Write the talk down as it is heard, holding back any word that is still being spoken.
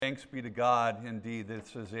Thanks be to God. Indeed,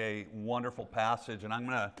 this is a wonderful passage, and I'm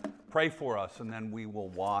going to pray for us, and then we will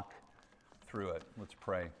walk through it. Let's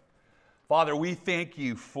pray. Father, we thank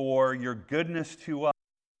you for your goodness to us.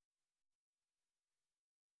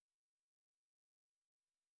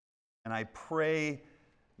 And I pray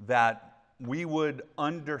that we would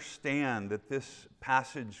understand that this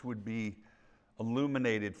passage would be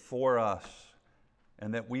illuminated for us,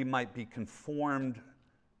 and that we might be conformed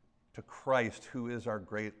to Christ, who is our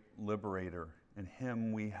great liberator. In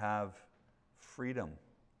him we have freedom.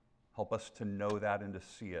 Help us to know that and to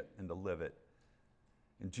see it and to live it.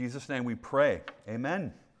 In Jesus' name we pray.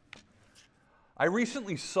 Amen. I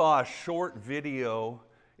recently saw a short video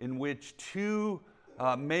in which two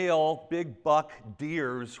male big buck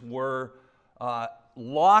deers were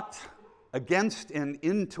locked against and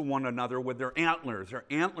into one another with their antlers. Their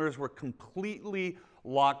antlers were completely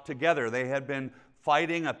locked together. They had been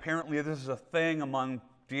fighting. Apparently this is a thing among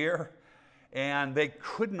deer, and they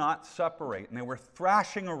could not separate, and they were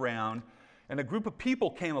thrashing around, and a group of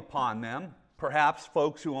people came upon them, perhaps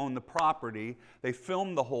folks who own the property. They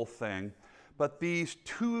filmed the whole thing, but these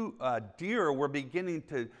two deer were beginning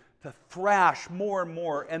to thrash more and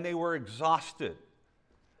more, and they were exhausted.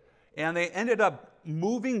 And they ended up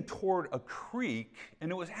moving toward a creek,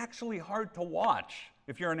 and it was actually hard to watch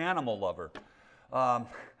if you're an animal lover.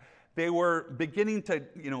 They were beginning to,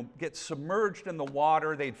 get submerged in the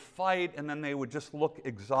water. They'd fight, and then they would just look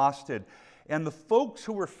exhausted. And the folks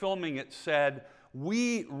who were filming it said,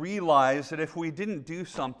 we realized that if we didn't do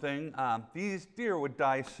something, these deer would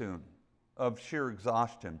die soon of sheer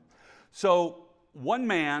exhaustion. So one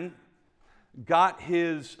man got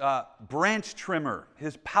his branch trimmer,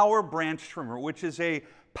 his power branch trimmer, which is a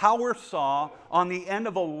power saw on the end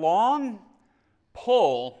of a long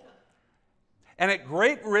pole, and at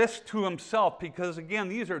great risk to himself, because again,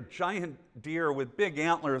 these are giant deer with big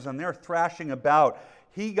antlers and they're thrashing about.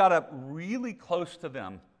 He got up really close to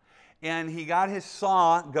them, and he got his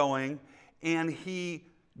saw going, and he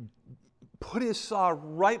put his saw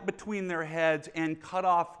right between their heads and cut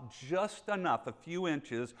off just enough, a few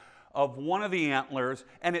inches, of one of the antlers,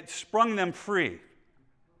 and it sprung them free.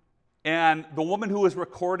 And the woman who was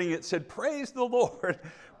recording it said, "Praise the Lord,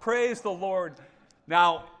 praise the Lord."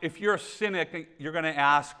 Now, if you're a cynic, you're going to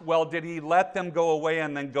ask, well, did he let them go away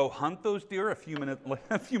and then go hunt those deer a few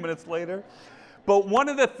minutes later? But one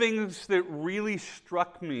of the things that really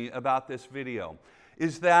struck me about this video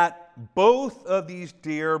is that both of these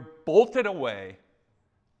deer bolted away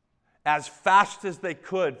as fast as they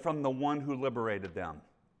could from the one who liberated them.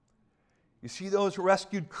 You see, those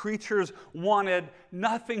rescued creatures wanted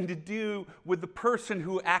nothing to do with the person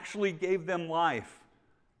who actually gave them life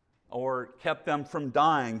or kept them from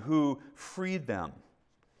dying, who freed them.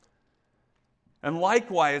 And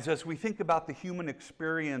likewise, as we think about the human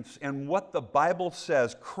experience and what the Bible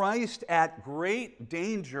says, Christ at great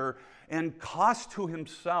danger and cost to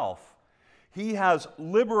himself, he has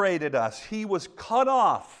liberated us. He was cut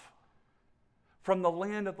off from the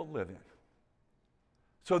land of the living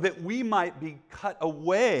so that we might be cut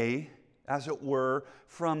away, as it were,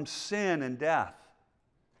 from sin and death.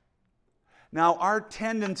 Now, our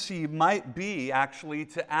tendency might be actually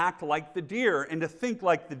to act like the deer and to think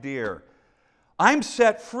like the deer. I'm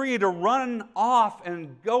set free to run off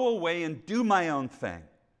and go away and do my own thing.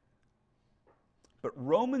 But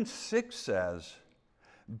Romans 6 says,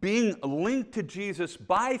 being linked to Jesus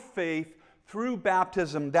by faith through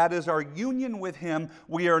baptism, that is our union with him,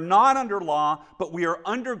 we are not under law, but we are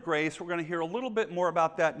under grace. We're going to hear a little bit more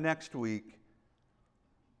about that next week.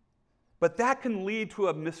 But that can lead to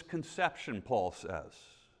a misconception, Paul says.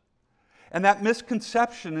 And that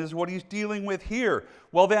misconception is what he's dealing with here.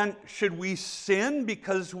 Well then, should we sin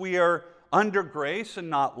because we are under grace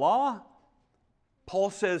and not law?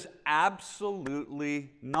 Paul says,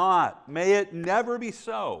 absolutely not. May it never be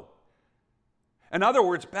so. In other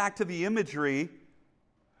words, back to the imagery,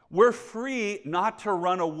 we're free not to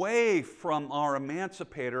run away from our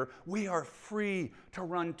emancipator. We are free to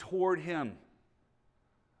run toward him.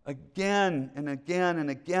 Again and again and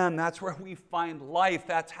again, that's where we find life.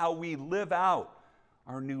 That's how we live out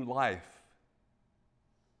our new life.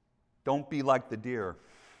 Don't be like the deer.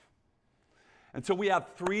 And so we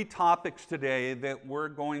have three topics today that we're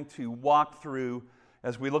going to walk through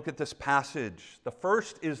as we look at this passage. The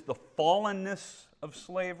first is the fallenness of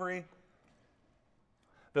slavery.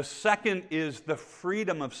 The second is the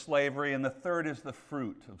freedom of slavery. And the third is the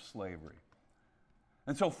fruit of slavery.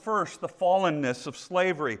 And so first, the fallenness of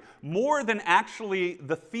slavery. More than actually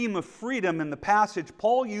the theme of freedom in the passage,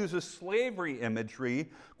 Paul uses slavery imagery,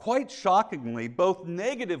 quite shockingly, both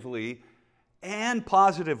negatively and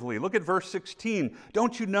positively. Look at verse 16.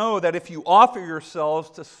 Don't you know that if you offer yourselves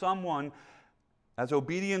to someone as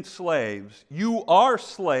obedient slaves, you are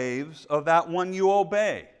slaves of that one you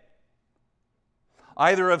obey,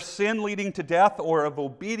 either of sin leading to death or of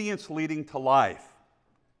obedience leading to life.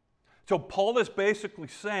 So Paul is basically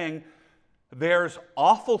saying there's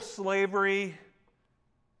awful slavery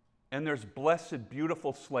and there's blessed,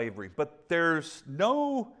 beautiful slavery, but there's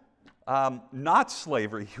no not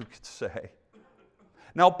slavery, you could say.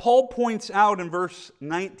 Now, Paul points out in verse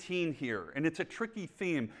 19 here, and it's a tricky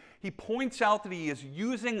theme. He points out that he is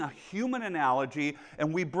using a human analogy,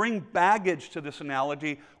 and we bring baggage to this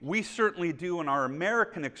analogy. We certainly do in our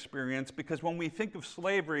American experience, because when we think of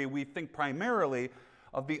slavery, we think primarily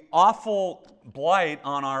of the awful blight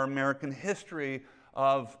on our American history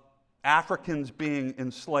of Africans being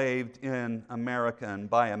enslaved in America and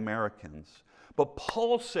by Americans. But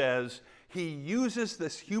Paul says he uses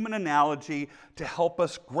this human analogy to help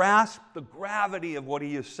us grasp the gravity of what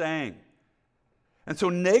he is saying. And so,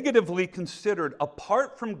 negatively considered,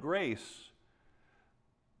 apart from grace,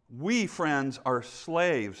 we, friends, are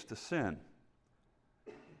slaves to sin.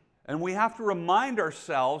 And we have to remind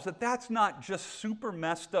ourselves that that's not just super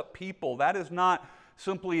messed up people. That is not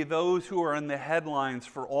simply those who are in the headlines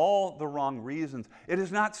for all the wrong reasons. It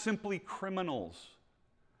is not simply criminals.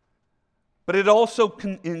 But it also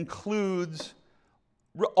includes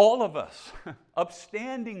all of us,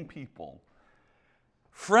 upstanding people,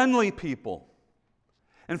 friendly people.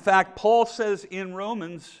 In fact, Paul says in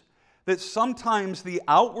Romans that sometimes the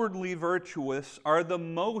outwardly virtuous are the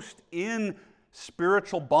most in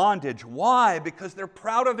spiritual bondage. Why? Because they're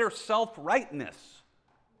proud of their self-rightness.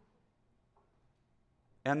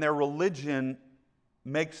 And their religion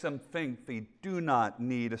makes them think they do not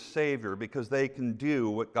need a Savior because they can do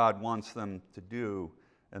what God wants them to do,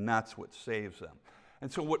 and that's what saves them.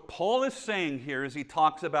 And so what Paul is saying here is he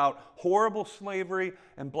talks about horrible slavery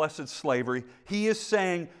and blessed slavery. He is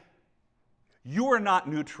saying, you are not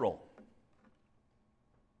neutral.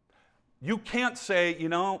 You can't say,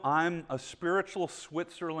 I'm a spiritual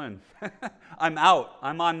Switzerland. I'm out.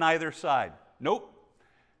 I'm on neither side. Nope.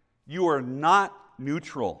 You are not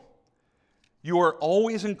neutral. You are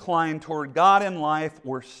always inclined toward God and life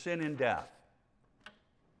or sin and death.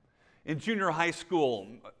 In junior high school,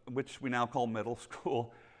 which we now call middle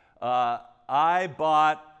school, I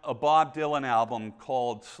bought a Bob Dylan album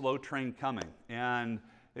called Slow Train Coming. And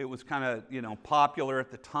it was kind of, popular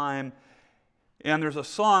at the time. And there's a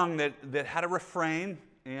song that had a refrain,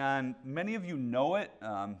 and many of you know it.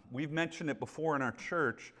 We've mentioned it before in our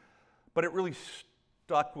church, but it really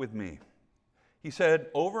stuck with me. He said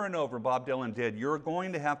over and over, Bob Dylan did, you're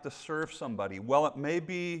going to have to serve somebody. Well, it may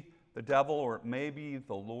be the devil or it may be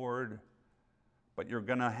the Lord, but you're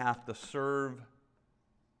going to have to serve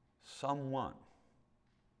someone.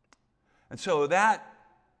 And so that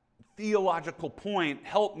theological point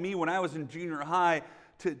helped me when I was in junior high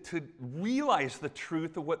to realize the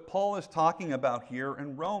truth of what Paul is talking about here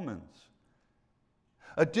in Romans.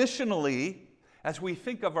 Additionally, as we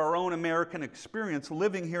think of our own American experience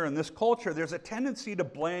living here in this culture, there's a tendency to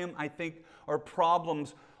blame, I think, our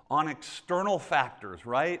problems on external factors,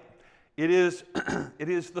 right? It is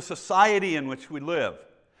the society in which we live.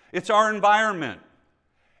 It's our environment.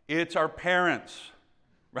 It's our parents,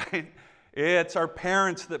 right? It's our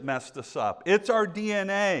parents that messed us up. It's our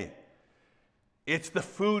DNA. It's the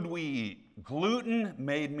food we eat. Gluten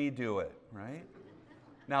made me do it, right?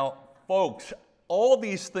 Now, folks, all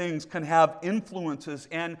these things can have influences,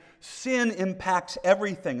 and sin impacts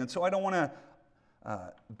everything. And so I don't want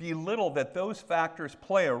to belittle that those factors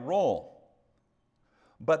play a role.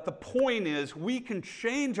 But the point is, we can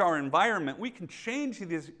change our environment, we can change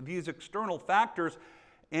these external factors,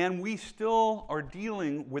 and we still are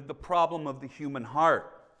dealing with the problem of the human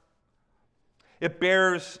heart. It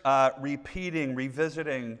bears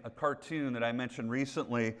revisiting a cartoon that I mentioned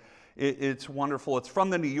recently. It's wonderful. It's from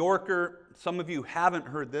the New Yorker. Some of you haven't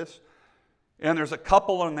heard this. And there's a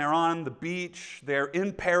couple and they're on the beach. They're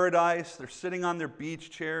in paradise. They're sitting on their beach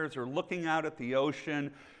chairs. They're looking out at the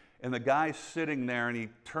ocean. And the guy's sitting there and he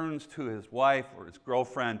turns to his wife or his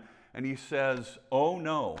girlfriend and he says, "Oh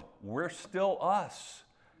no, we're still us."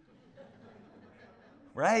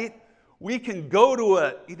 Right? We can go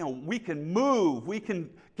to we can move. We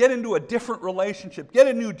can get into a different relationship, get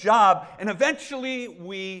a new job. And eventually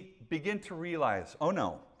we begin to realize, oh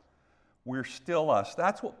no, we're still us.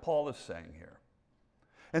 That's what Paul is saying here.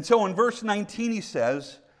 And so in verse 19 he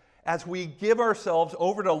says, as we give ourselves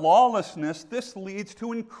over to lawlessness, this leads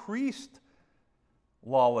to increased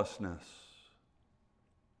lawlessness.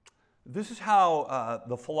 This is how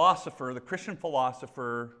the Christian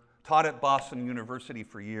philosopher taught at Boston University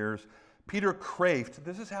for years. Peter Kraft,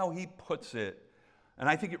 this is how he puts it, and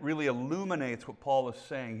I think it really illuminates what Paul is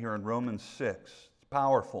saying here in Romans 6. It's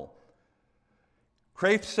powerful.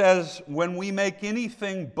 Kraft says, when we make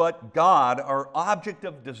anything but God our object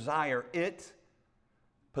of desire, it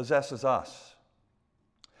possesses us.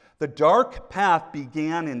 The dark path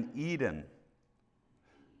began in Eden.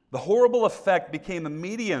 The horrible effect became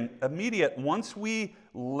immediate once we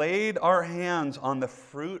laid our hands on the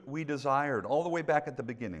fruit we desired, all the way back at the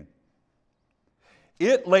beginning.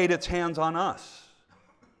 It laid its hands on us.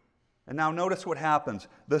 And now notice what happens.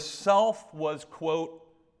 The self was, quote,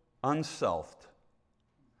 unselfed.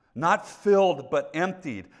 Not filled, but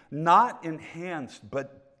emptied. Not enhanced,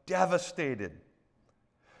 but devastated.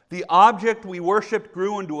 The object we worshiped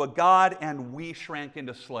grew into a god, and we shrank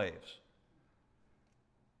into slaves.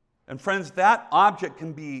 And friends, that object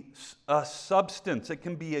can be a substance. It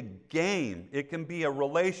can be a game. It can be a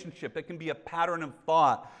relationship. It can be a pattern of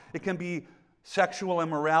thought. It can be sexual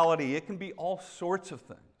immorality. It can be all sorts of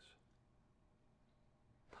things.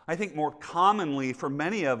 I think more commonly for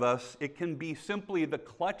many of us, it can be simply the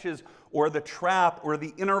clutches or the trap or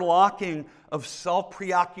the interlocking of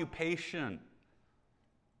self-preoccupation.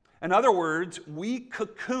 In other words, we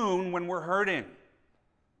cocoon when we're hurting.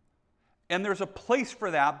 And there's a place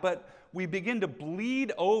for that, but we begin to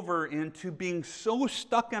bleed over into being so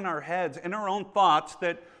stuck in our heads, in our own thoughts,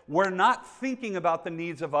 that we're not thinking about the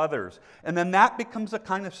needs of others. And then that becomes a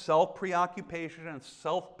kind of self-preoccupation and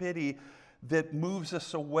self-pity that moves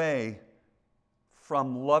us away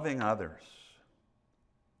from loving others.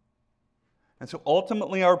 And so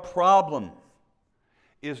ultimately our problem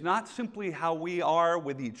is not simply how we are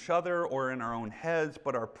with each other or in our own heads,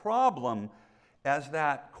 but our problem, as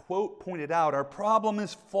that quote pointed out, our problem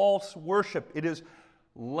is false worship. It is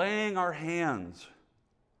laying our hands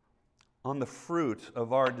on the fruit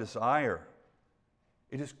of our desire.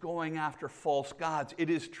 It is going after false gods. It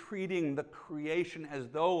is treating the creation as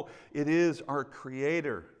though it is our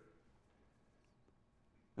Creator.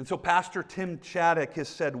 And so Pastor Tim Chaddick has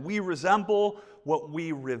said, we resemble what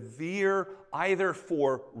we revere either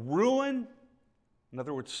for ruin, in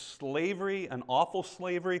other words, slavery, an awful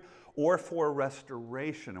slavery, or for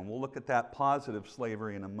restoration. And we'll look at that positive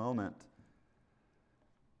slavery in a moment.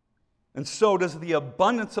 And so, does the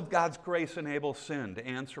abundance of God's grace enable sin? To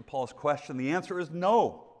answer Paul's question, the answer is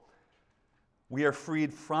no. We are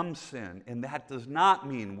freed from sin, and that does not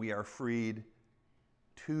mean we are freed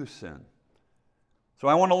to sin. So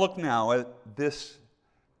I want to look now at this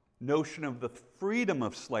notion of the freedom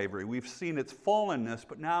of slavery. We've seen its fallenness,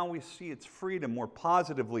 but now we see its freedom more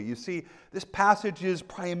positively. You see, this passage is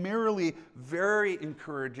primarily very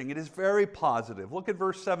encouraging. It is very positive. Look at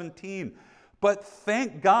verse 17. But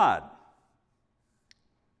thank God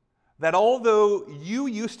that although you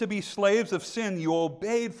used to be slaves of sin, you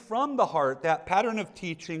obeyed from the heart that pattern of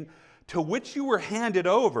teaching to which you were handed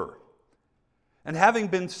over. And having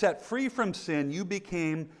been set free from sin, you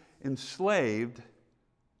became enslaved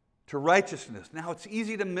to righteousness. Now, it's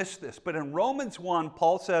easy to miss this, but in Romans 1,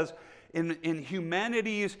 Paul says, in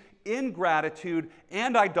humanity's ingratitude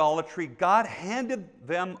and idolatry, God handed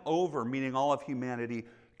them over, meaning all of humanity,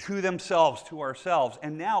 to themselves, to ourselves.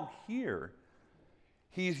 And now here,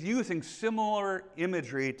 he's using similar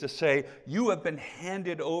imagery to say, you have been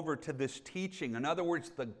handed over to this teaching. In other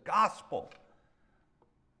words, the gospel,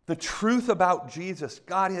 the truth about Jesus.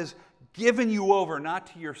 God has given you over, not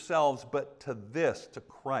to yourselves, but to this, to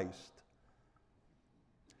Christ.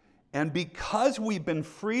 And because we've been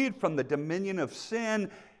freed from the dominion of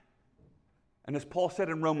sin, and as Paul said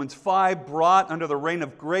in Romans 5, brought under the reign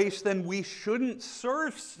of grace, then we shouldn't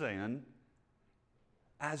serve sin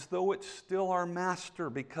as though it's still our master,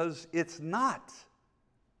 because it's not.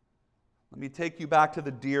 Let me take you back to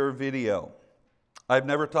the deer video. I've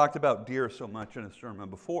never talked about deer so much in a sermon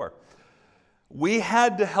before. We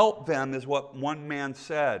had to help them, is what one man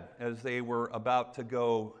said as they were about to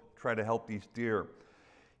go try to help these deer.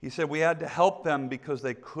 He said, we had to help them because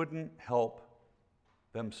they couldn't help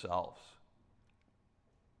themselves.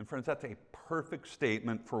 And friends, that's a perfect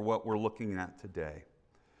statement for what we're looking at today.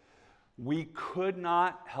 We could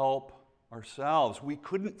not help ourselves. We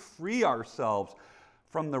couldn't free ourselves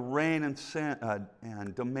from the reign and sin,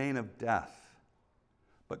 and domain of death.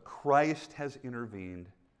 But Christ has intervened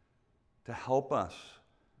to help us,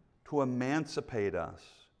 to emancipate us.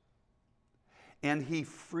 And he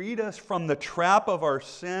freed us from the trap of our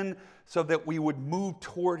sin so that we would move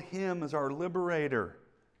toward him as our liberator.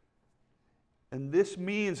 And this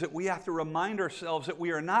means that we have to remind ourselves that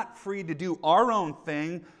we are not free to do our own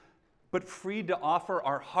thing, but freed to offer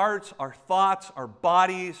our hearts, our thoughts, our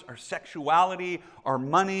bodies, our sexuality, our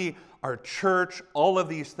money, our church, all of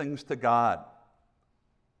these things to God.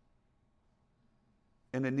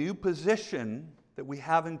 And a new position that we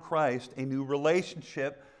have in Christ, a new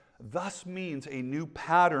relationship, thus means a new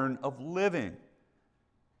pattern of living.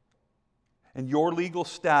 And your legal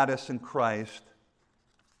status in Christ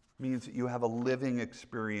means that you have a living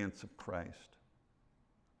experience of Christ.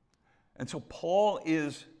 And so Paul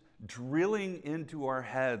is drilling into our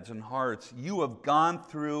heads and hearts. You have gone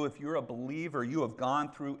through, if you're a believer, you have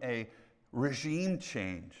gone through a regime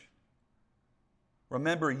change.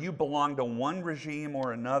 Remember, you belong to one regime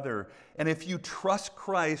or another. And if you trust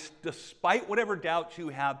Christ, despite whatever doubts you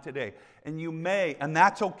have today, and you may, and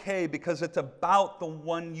that's okay because it's about the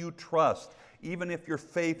one you trust. Even if your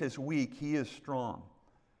faith is weak, he is strong.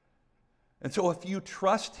 And so if you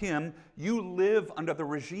trust him, you live under the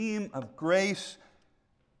regime of grace.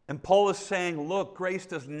 And Paul is saying, look, grace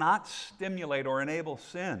does not stimulate or enable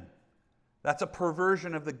sin. That's a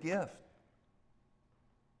perversion of the gift.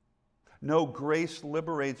 No, grace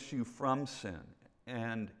liberates you from sin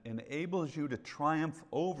and enables you to triumph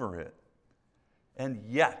over it. And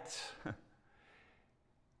yet,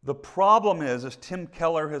 the problem is, as Tim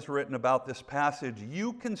Keller has written about this passage,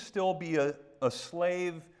 you can still be a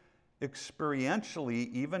slave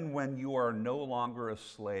experientially even when you are no longer a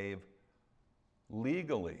slave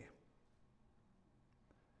legally.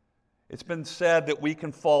 It's been said that we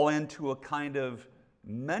can fall into a kind of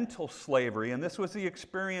mental slavery, and this was the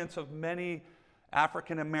experience of many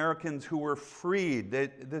African Americans who were freed.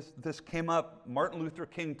 This came up, Martin Luther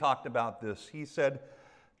King talked about this. He said,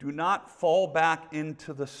 do not fall back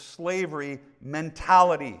into the slavery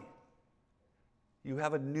mentality. You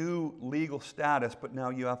have a new legal status, but now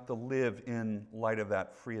you have to live in light of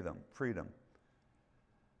that freedom.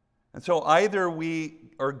 And so either we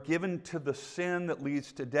are given to the sin that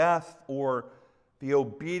leads to death or the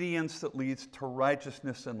obedience that leads to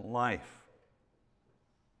righteousness and life.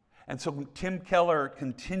 And so Tim Keller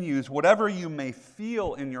continues, whatever you may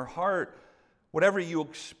feel in your heart, whatever you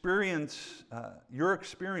experience, your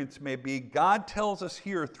experience may be, God tells us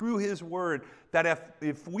here through his word that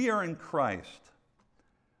if we are in Christ,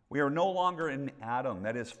 we are no longer in Adam,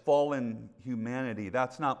 that is fallen humanity.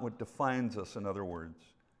 That's not what defines us, in other words.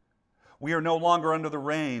 We are no longer under the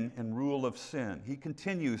reign and rule of sin. He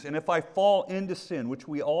continues, and if I fall into sin, which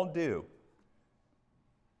we all do,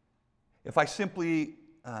 if I simply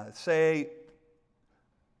say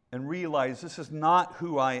and realize this is not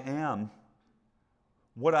who I am,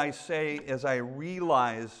 what I say is I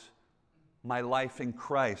realize my life in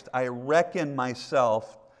Christ. I reckon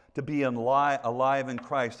myself to be alive in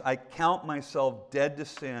Christ. I count myself dead to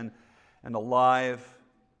sin and alive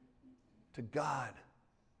to God.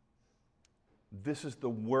 This is the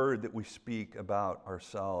word that we speak about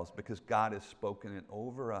ourselves because God has spoken it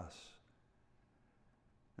over us.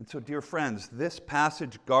 And so, dear friends, this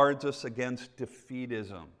passage guards us against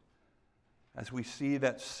defeatism as we see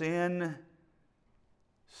that sin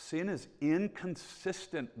is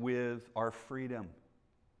inconsistent with our freedom.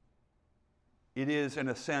 It is, in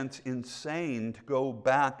a sense, insane to go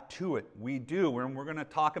back to it. We do, and we're going to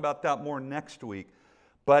talk about that more next week.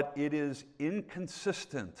 But it is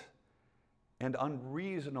inconsistent and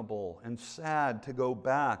unreasonable and sad to go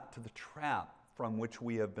back to the trap from which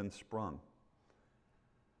we have been sprung.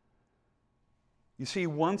 You see,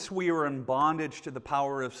 once we were in bondage to the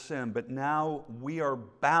power of sin, but now we are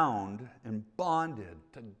bound and bonded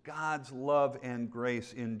to God's love and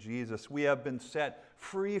grace in Jesus. We have been set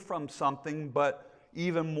free from something, but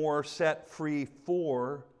even more set free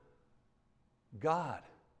for God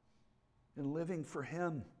and living for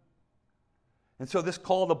him. And so this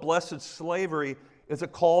call to blessed slavery is a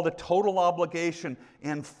call to total obligation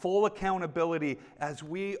and full accountability as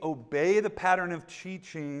we obey the pattern of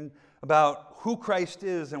teaching about who Christ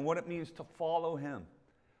is and what it means to follow him,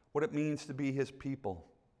 what it means to be his people.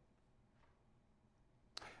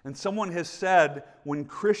 And someone has said, when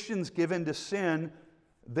Christians give in to sin,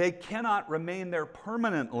 they cannot remain there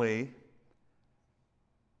permanently.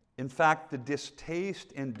 In fact, the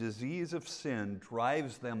distaste and disease of sin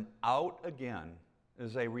drives them out again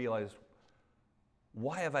as they realize,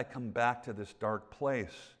 why have I come back to this dark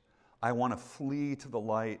place? I want to flee to the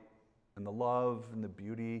light and the love and the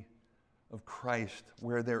beauty of Christ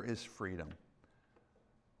where there is freedom.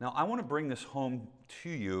 Now, I want to bring this home to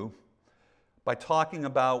you by talking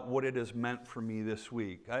about what it has meant for me this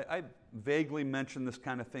week. I vaguely mentioned this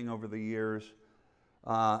kind of thing over the years,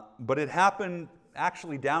 but it happened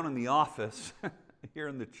actually down in the office here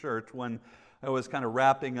in the church when I was kind of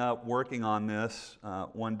wrapping up working on this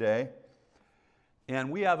one day.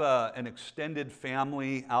 And we have an extended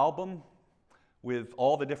family album with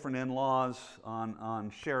all the different in-laws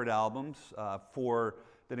on shared albums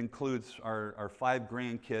that includes our 5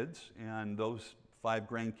 grandkids. And those 5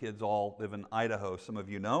 grandkids all live in Idaho, some of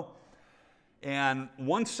you know. And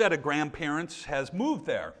one set of grandparents has moved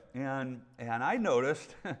there. And I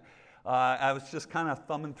noticed, I was just kind of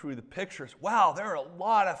thumbing through the pictures. Wow, there are a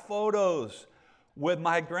lot of photos with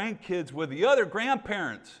my grandkids with the other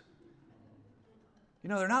grandparents. You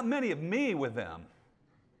know, there are not many of me with them.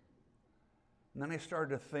 And then I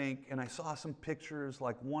started to think, and I saw some pictures,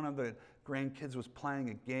 like one of the grandkids was playing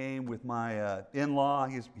a game with my in-law.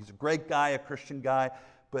 He's a great guy, a Christian guy,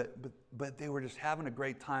 but they were just having a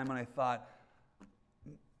great time, and I thought,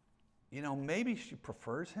 you know, maybe she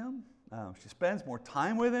prefers him. She spends more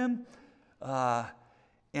time with him.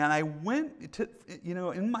 And I went to, you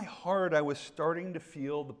know, in my heart, I was starting to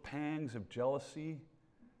feel the pangs of jealousy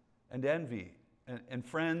and envy. And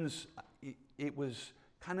friends, it was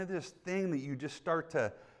kind of this thing that you just start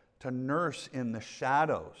to nurse in the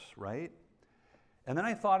shadows, right? And then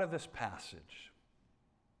I thought of this passage.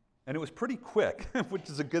 And it was pretty quick, which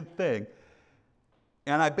is a good thing.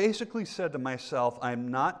 And I basically said to myself, I'm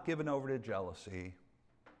not given over to jealousy.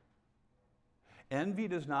 Envy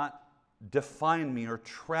does not define me or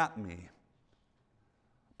trap me.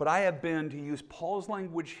 But I have been, to use Paul's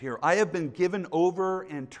language here, I have been given over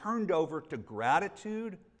and turned over to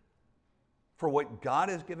gratitude for what God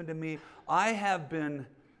has given to me. I have been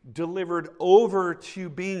delivered over to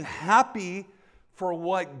being happy for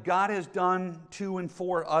what God has done to and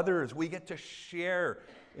for others. We get to share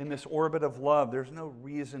in this orbit of love. There's no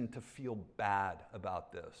reason to feel bad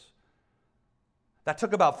about this. That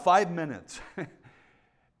took about 5 minutes.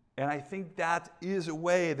 And I think that is a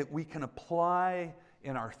way that we can apply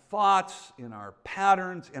in our thoughts, in our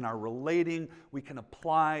patterns, in our relating. We can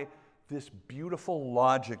apply this beautiful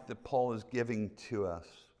logic that Paul is giving to us.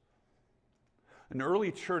 An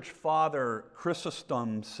early church father,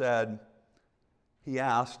 Chrysostom, said, he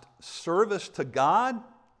asked, service to God?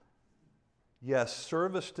 Yes,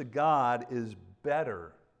 service to God is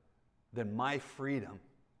better than my freedom.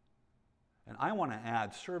 And I want to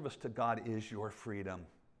add, service to God is your freedom.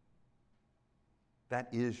 That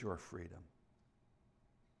is your freedom.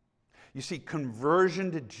 You see,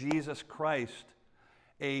 conversion to Jesus Christ,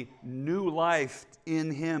 a new life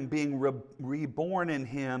in Him, being reborn in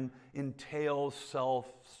Him, entails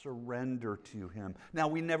self-surrender to Him. Now,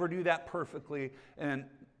 we never do that perfectly, and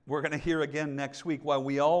we're going to hear again next week why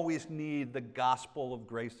we always need the gospel of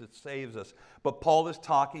grace that saves us. But Paul is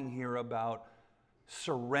talking here about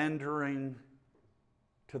surrendering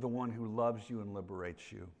to the one who loves you and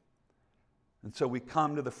liberates you. And so we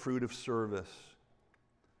come to the fruit of service.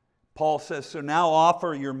 Paul says, so now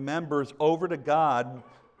offer your members over to God,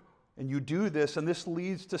 and you do this, and this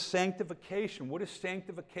leads to sanctification. What is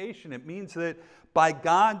sanctification? It means that by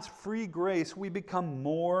God's free grace, we become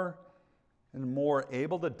more and more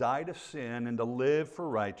able to die to sin and to live for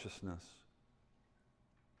righteousness.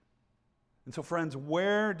 And so, friends,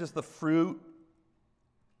 where does the fruit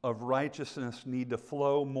of righteousness need to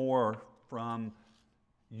flow more from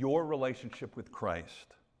your relationship with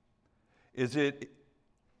Christ? Is it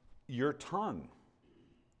your tongue,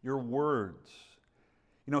 your words?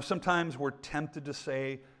 You know, sometimes we're tempted to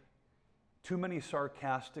say too many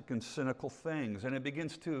sarcastic and cynical things, and it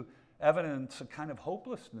begins to evidence a kind of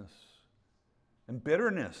hopelessness and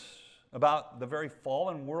bitterness about the very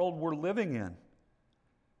fallen world we're living in.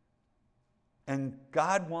 And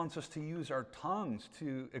God wants us to use our tongues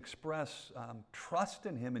to express trust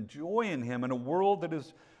in Him and joy in Him in a world that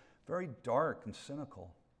is very dark and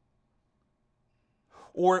cynical.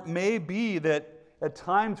 Or it may be that at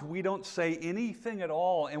times we don't say anything at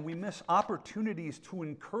all and we miss opportunities to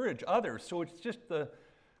encourage others. So it's just the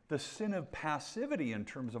sin of passivity in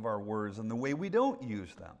terms of our words and the way we don't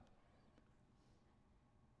use them.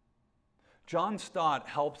 John Stott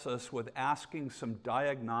helps us with asking some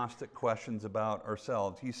diagnostic questions about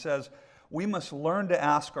ourselves. He says, we must learn to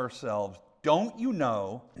ask ourselves, don't you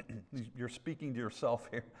know, you're speaking to yourself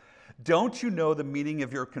here, don't you know the meaning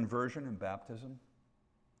of your conversion and baptism?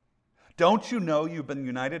 Don't you know you've been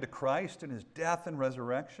united to Christ in His death and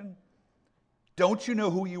resurrection? Don't you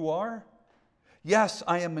know who you are? Yes,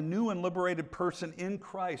 I am a new and liberated person in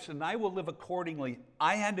Christ, and I will live accordingly.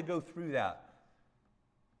 I had to go through that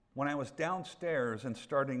when I was downstairs and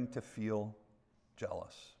starting to feel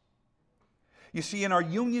jealous. You see, in our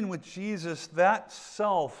union with Jesus, that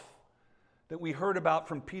self that we heard about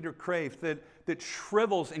from Peter Crave, that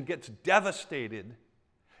shrivels and gets devastated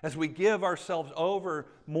as we give ourselves over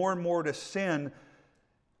more and more to sin,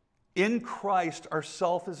 In Christ, our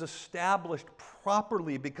self is established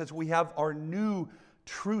properly because we have our new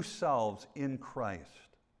true selves in Christ.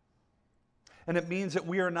 And it means that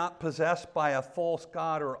we are not possessed by a false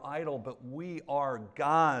god or idol, but we are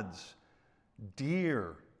God's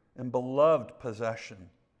dear and beloved possession.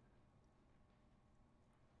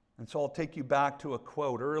 And so I'll take you back to a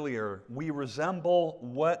quote earlier. We resemble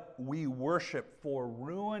what we worship for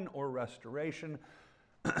ruin or restoration.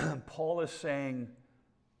 Paul is saying,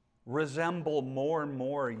 resemble more and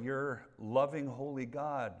more your loving, holy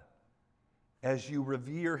God as you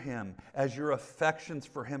revere him, as your affections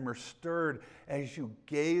for him are stirred, as you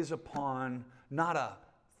gaze upon not a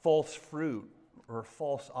false fruit or a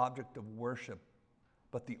false object of worship,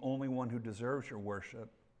 but the only one who deserves your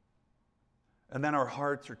worship. And then our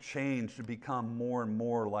hearts are changed to become more and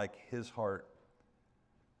more like his heart.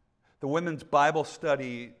 The women's Bible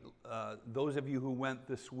study, those of you who went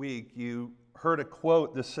this week, you heard a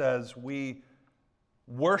quote that says, we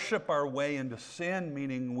worship our way into sin,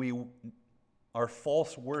 meaning our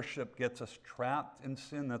false worship gets us trapped in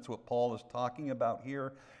sin. That's what Paul is talking about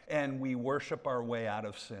here. And we worship our way out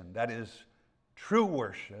of sin. That is true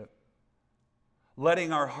worship.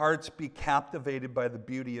 Letting our hearts be captivated by the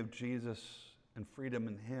beauty of Jesus and freedom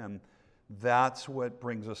in him. That's what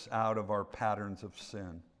brings us out of our patterns of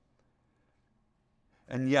sin.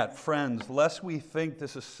 And yet, friends, lest we think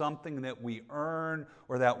this is something that we earn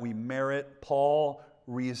or that we merit, Paul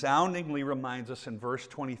resoundingly reminds us in verse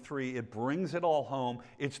 23, it brings it all home.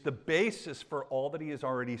 It's the basis for all that he has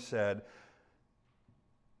already said.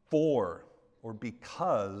 For, or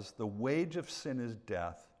because, the wage of sin is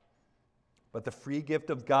death, but the free gift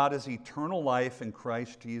of God is eternal life in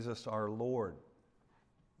Christ Jesus our Lord.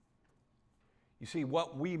 You see,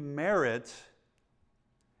 what we merit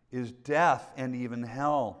is death and even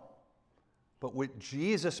hell. But what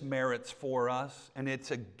Jesus merits for us, and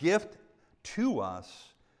it's a gift to us,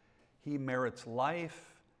 he merits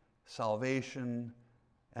life, salvation,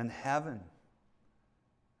 and heaven.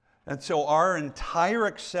 And so our entire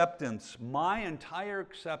acceptance, my entire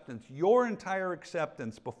acceptance, your entire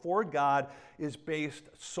acceptance before God is based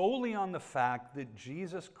solely on the fact that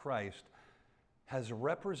Jesus Christ has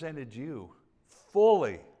represented you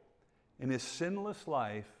fully in his sinless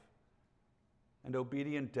life and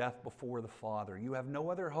obedient death before the Father. You have no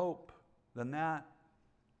other hope than that.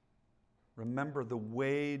 Remember the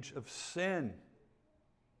wage of sin.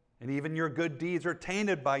 And even your good deeds are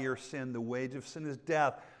tainted by your sin. The wage of sin is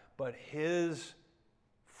death. But his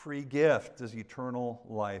free gift is eternal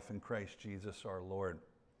life in Christ Jesus our Lord.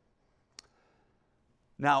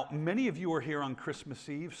 Now, many of you are here on Christmas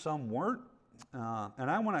Eve. Some weren't. And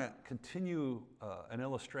I want to continue an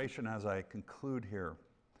illustration as I conclude here.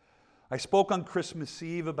 I spoke on Christmas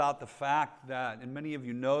Eve about the fact that, and many of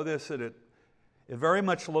you know this, that it very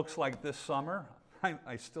much looks like this summer.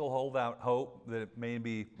 I still hold out hope that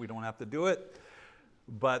maybe we don't have to do it.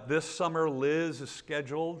 But this summer, Liz is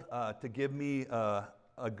scheduled to give me a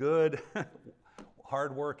good,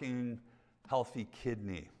 hardworking, healthy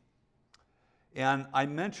kidney. And I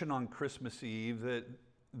mentioned on Christmas Eve that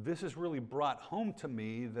this has really brought home to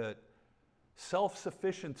me that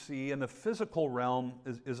self-sufficiency in the physical realm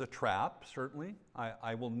is a trap, certainly.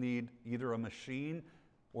 I will need either a machine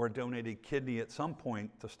or a donated kidney at some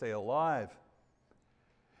point to stay alive.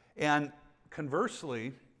 And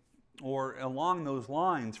conversely, or along those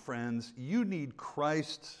lines, friends, you need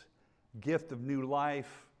Christ's gift of new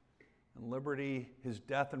life and liberty, his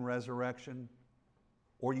death and resurrection,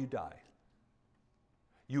 or you die.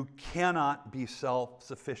 You cannot be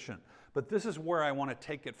self-sufficient. But this is where I want to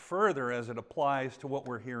take it further as it applies to what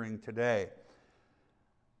we're hearing today.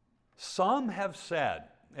 Some have said,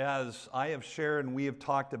 as I have shared and we have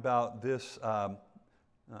talked about this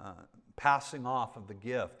passing off of the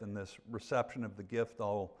gift and this reception of the gift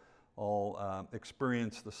I'll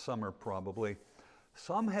experience this summer probably.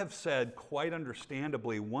 Some have said, quite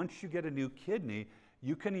understandably, once you get a new kidney,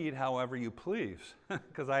 you can eat however you please,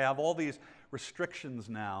 because I have all these restrictions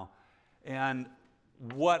now. And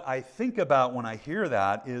what I think about when I hear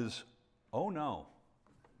that is, oh no,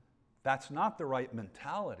 that's not the right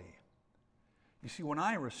mentality. You see, when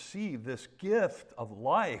I receive this gift of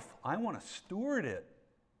life, I want to steward it.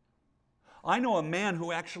 I know a man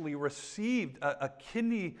who actually received a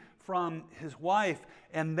kidney from his wife,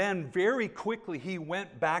 and then very quickly he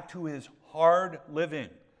went back to his hard living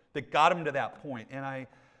that got him to that point. And I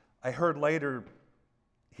heard later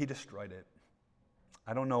he destroyed it.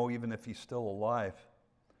 I don't know even if he's still alive.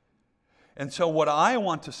 And so what I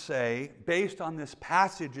want to say, based on this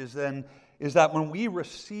passage, is that when we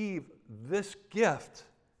receive this gift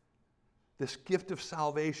of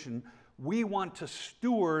salvation, We want to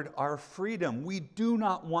steward our freedom. We do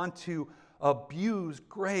not want to abuse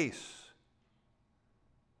grace.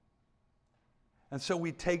 And so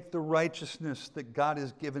we take the righteousness that God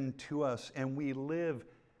has given to us and we live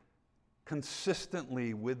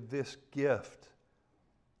consistently with this gift.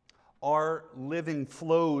 Our living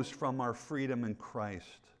flows from our freedom in Christ.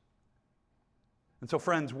 And so,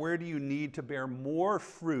 friends, where do you need to bear more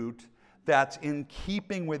fruit that's in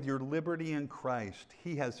keeping with your liberty in Christ?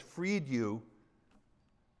 He has freed you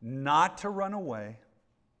not to run away,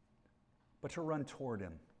 but to run toward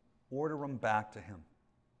Him or to run back to Him.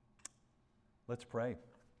 Let's pray.